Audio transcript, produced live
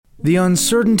The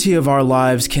uncertainty of our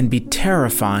lives can be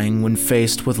terrifying when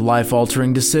faced with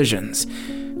life-altering decisions.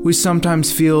 We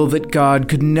sometimes feel that God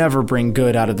could never bring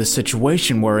good out of the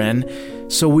situation we're in,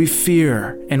 so we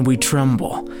fear and we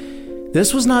tremble.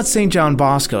 This was not St. John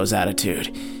Bosco's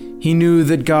attitude. He knew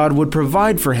that God would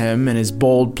provide for him in his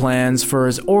bold plans for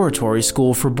his oratory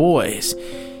school for boys.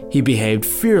 He behaved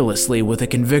fearlessly with a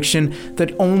conviction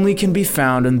that only can be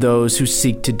found in those who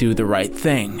seek to do the right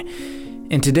thing.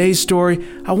 In today's story,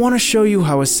 I want to show you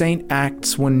how a saint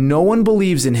acts when no one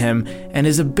believes in him and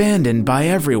is abandoned by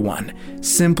everyone,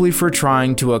 simply for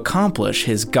trying to accomplish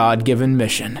his God-given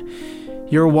mission.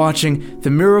 You're watching The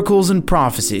Miracles and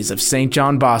Prophecies of St.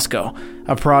 John Bosco,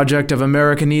 a project of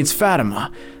America Needs Fatima.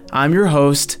 I'm your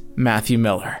host, Matthew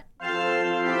Miller.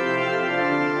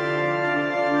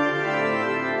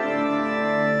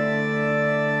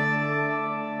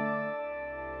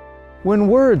 When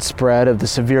word spread of the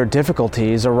severe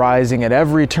difficulties arising at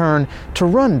every turn to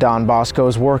run Don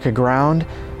Bosco's work aground,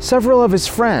 several of his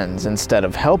friends, instead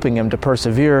of helping him to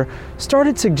persevere,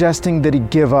 started suggesting that he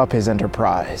give up his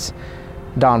enterprise.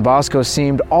 Don Bosco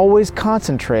seemed always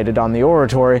concentrated on the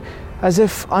oratory, as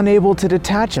if unable to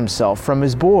detach himself from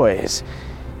his boys.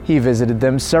 He visited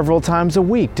them several times a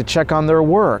week to check on their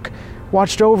work,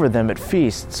 watched over them at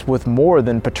feasts with more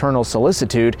than paternal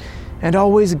solicitude, and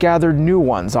always gathered new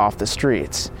ones off the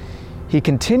streets. He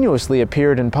continuously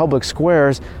appeared in public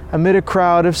squares amid a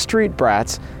crowd of street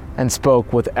brats and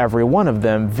spoke with every one of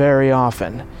them very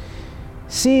often.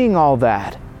 Seeing all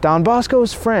that, Don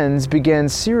Bosco's friends began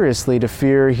seriously to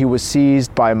fear he was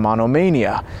seized by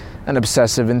monomania, an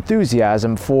obsessive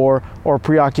enthusiasm for or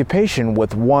preoccupation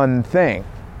with one thing.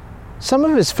 Some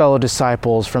of his fellow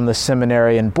disciples from the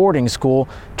seminary and boarding school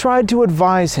tried to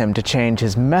advise him to change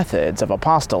his methods of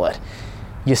apostolate.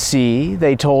 You see,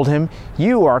 they told him,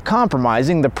 you are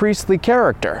compromising the priestly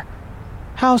character.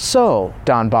 How so?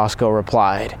 Don Bosco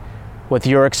replied. With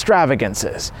your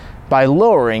extravagances, by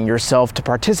lowering yourself to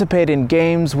participate in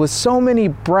games with so many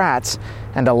brats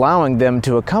and allowing them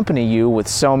to accompany you with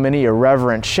so many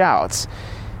irreverent shouts.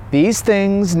 These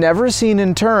things, never seen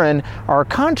in Turin, are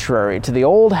contrary to the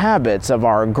old habits of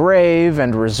our grave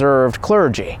and reserved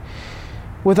clergy.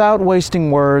 Without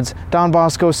wasting words, Don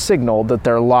Bosco signaled that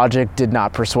their logic did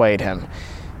not persuade him.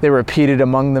 They repeated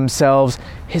among themselves,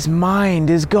 "His mind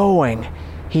is going.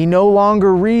 He no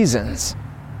longer reasons."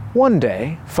 One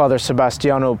day, Father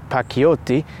Sebastiano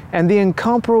Pacchiotti and the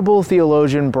incomparable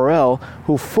theologian Borel,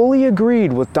 who fully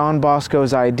agreed with Don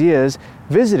Bosco's ideas,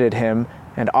 visited him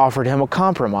and offered him a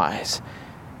compromise.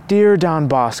 "Dear Don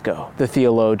Bosco," the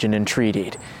theologian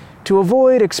entreated, "to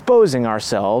avoid exposing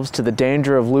ourselves to the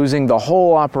danger of losing the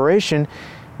whole operation,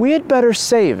 we had better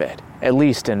save it, at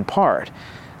least in part.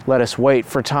 Let us wait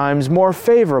for times more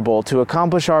favorable to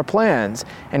accomplish our plans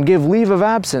and give leave of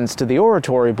absence to the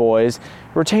oratory boys,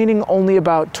 retaining only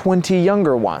about 20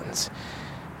 younger ones.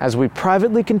 As we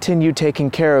privately continue taking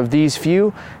care of these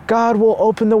few, God will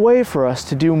open the way for us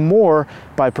to do more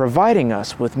by providing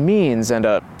us with means and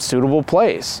a suitable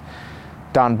place."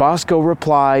 Don Bosco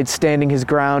replied, standing his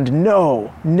ground,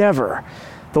 "No, never.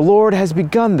 The Lord has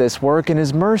begun this work in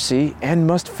His mercy and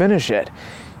must finish it.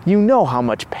 You know how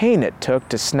much pain it took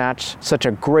to snatch such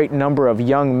a great number of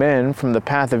young men from the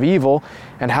path of evil,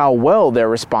 and how well they're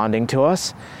responding to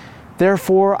us.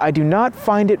 Therefore, I do not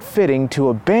find it fitting to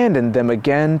abandon them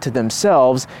again to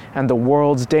themselves and the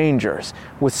world's dangers,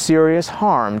 with serious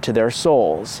harm to their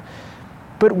souls."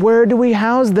 "But where do we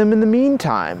house them in the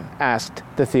meantime?" asked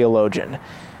the theologian.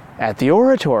 "At the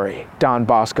oratory," Don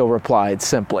Bosco replied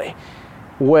simply.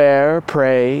 "Where,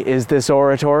 pray, is this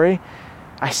oratory?"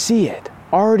 "I see it,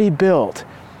 already built.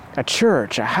 A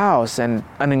church, a house, and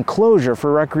an enclosure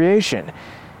for recreation.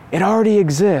 It already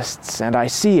exists, and I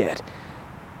see it."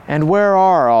 "And where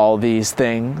are all these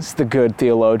things?" the good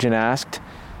theologian asked.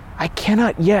 "I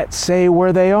cannot yet say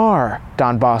where they are,"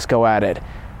 Don Bosco added,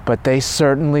 "but they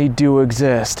certainly do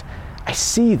exist. I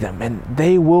see them, and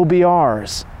they will be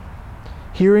ours."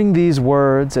 Hearing these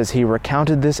words as he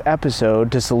recounted this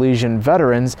episode to Salesian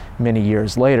veterans many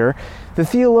years later, the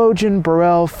theologian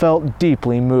Borel felt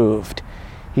deeply moved.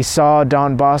 He saw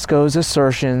Don Bosco's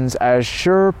assertions as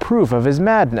sure proof of his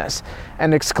madness,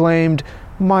 and exclaimed,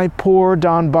 "My poor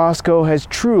Don Bosco has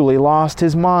truly lost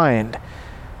his mind."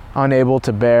 Unable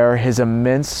to bear his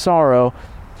immense sorrow,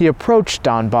 he approached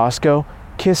Don Bosco,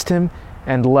 kissed him,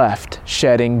 and left,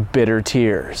 shedding bitter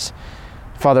tears.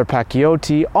 Father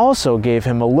Pacchiotti also gave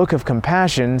him a look of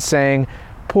compassion, saying,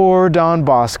 "Poor Don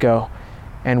Bosco,"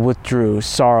 and withdrew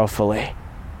sorrowfully.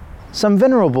 Some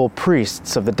venerable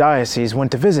priests of the diocese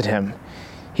went to visit him.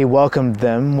 He welcomed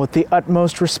them with the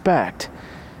utmost respect.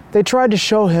 they tried to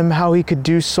show him how he could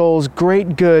do souls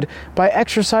great good by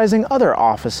exercising other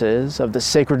offices of the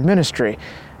sacred ministry,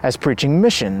 as preaching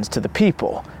missions to the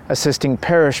people, assisting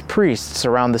parish priests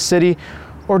around the city,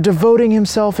 or devoting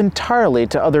himself entirely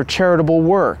to other charitable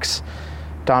works.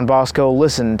 Don Bosco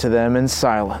listened to them in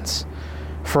silence.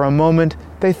 For a moment,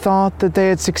 they thought that they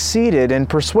had succeeded in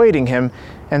persuading him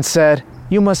and said,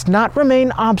 "You must not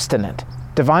remain obstinate.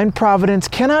 Divine Providence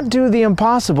cannot do the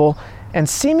impossible and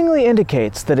seemingly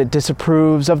indicates that it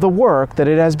disapproves of the work that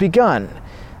it has begun.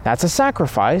 That's a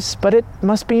sacrifice, but it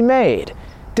must be made.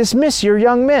 Dismiss your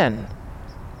young men."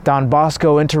 Don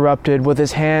Bosco interrupted with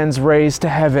his hands raised to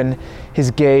heaven, his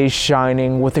gaze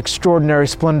shining with extraordinary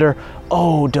splendor.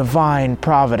 "Oh, divine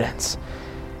Providence!"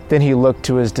 Then he looked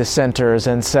to his dissenters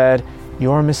and said,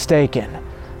 "You're mistaken.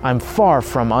 I'm far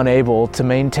from unable to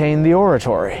maintain the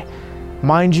oratory.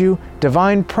 Mind you,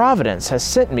 divine Providence has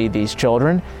sent me these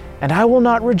children, and I will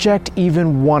not reject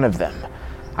even one of them.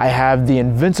 I have the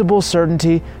invincible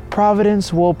certainty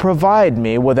Providence will provide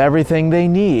me with everything they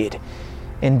need.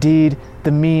 Indeed,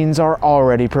 the means are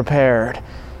already prepared.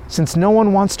 Since no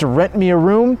one wants to rent me a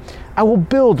room, I will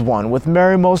build one with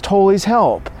Mary Most Holy's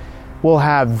help. We'll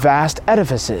have vast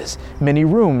edifices, many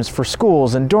rooms for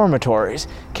schools and dormitories,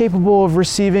 capable of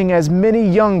receiving as many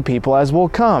young people as will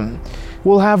come.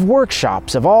 We'll have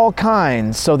workshops of all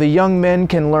kinds so the young men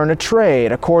can learn a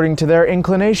trade according to their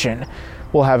inclination.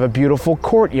 We'll have a beautiful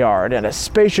courtyard and a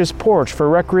spacious porch for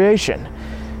recreation.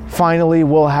 Finally,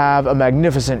 we'll have a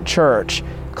magnificent church,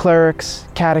 clerics,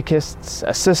 catechists,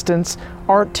 assistants,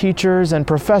 art teachers, and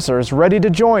professors ready to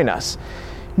join us.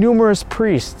 Numerous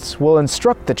priests will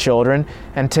instruct the children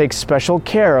and take special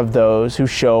care of those who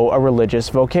show a religious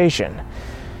vocation."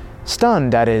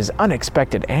 Stunned at his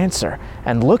unexpected answer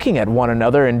and looking at one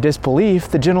another in disbelief,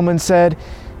 the gentleman said,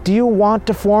 "Do you want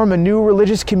to form a new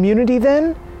religious community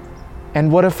then?"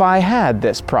 "And what if I had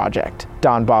this project?"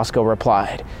 Don Bosco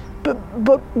replied. But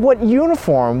what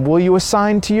uniform will you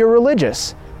assign to your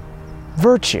religious?"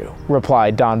 "Virtue,"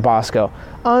 replied Don Bosco,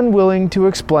 unwilling to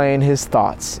explain his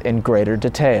thoughts in greater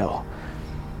detail.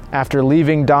 After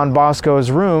leaving Don Bosco's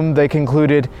room, they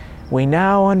concluded, "We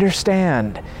now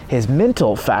understand. His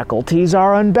mental faculties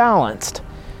are unbalanced."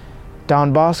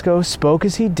 Don Bosco spoke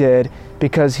as he did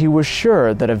because he was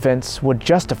sure that events would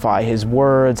justify his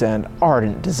words and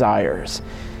ardent desires.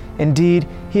 Indeed,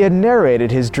 he had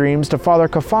narrated his dreams to Father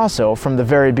Cafasso from the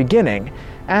very beginning,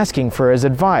 asking for his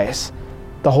advice.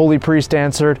 The holy priest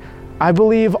answered, "I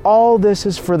believe all this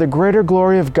is for the greater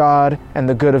glory of God and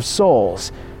the good of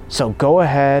souls, so go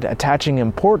ahead attaching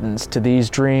importance to these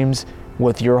dreams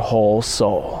with your whole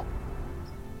soul."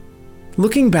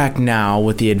 Looking back now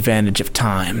with the advantage of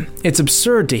time, it's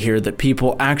absurd to hear that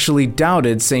people actually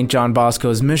doubted St. John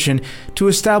Bosco's mission to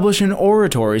establish an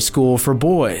oratory school for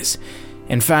boys.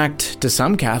 In fact, to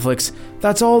some Catholics,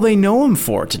 that's all they know him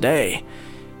for today.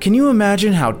 Can you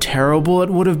imagine how terrible it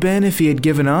would have been if he had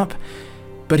given up?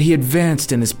 But he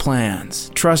advanced in his plans,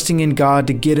 trusting in God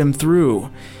to get him through.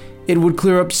 It would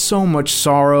clear up so much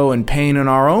sorrow and pain in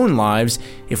our own lives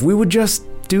if we would just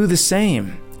do the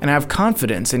same and have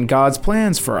confidence in God's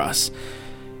plans for us.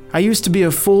 I used to be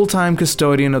a full-time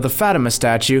custodian of the Fatima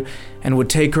statue and would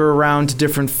take her around to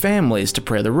different families to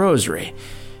pray the rosary.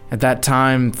 At that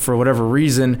time, for whatever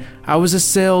reason, I was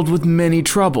assailed with many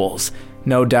troubles,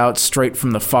 no doubt straight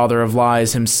from the father of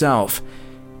lies himself.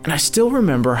 And I still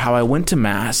remember how I went to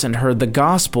Mass and heard the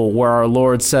gospel where our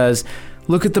Lord says,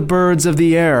 "Look at the birds of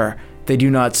the air. They do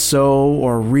not sow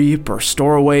or reap or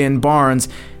store away in barns,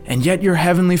 and yet your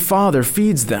heavenly Father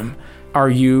feeds them. Are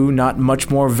you not much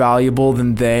more valuable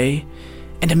than they?"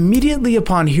 And immediately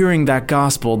upon hearing that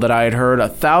gospel that I had heard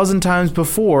 1,000 times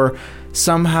before,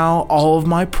 somehow all of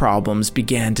my problems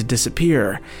began to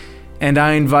disappear. And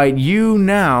I invite you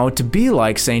now to be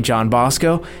like St. John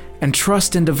Bosco and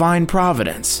trust in divine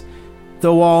providence.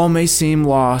 Though all may seem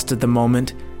lost at the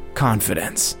moment,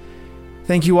 confidence.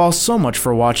 Thank you all so much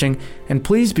for watching, and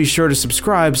please be sure to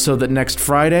subscribe so that next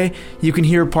Friday you can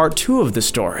hear part 2 of the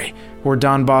story, where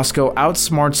Don Bosco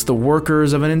outsmarts the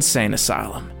workers of an insane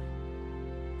asylum.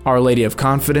 Our Lady of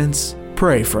Confidence,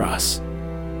 pray for us.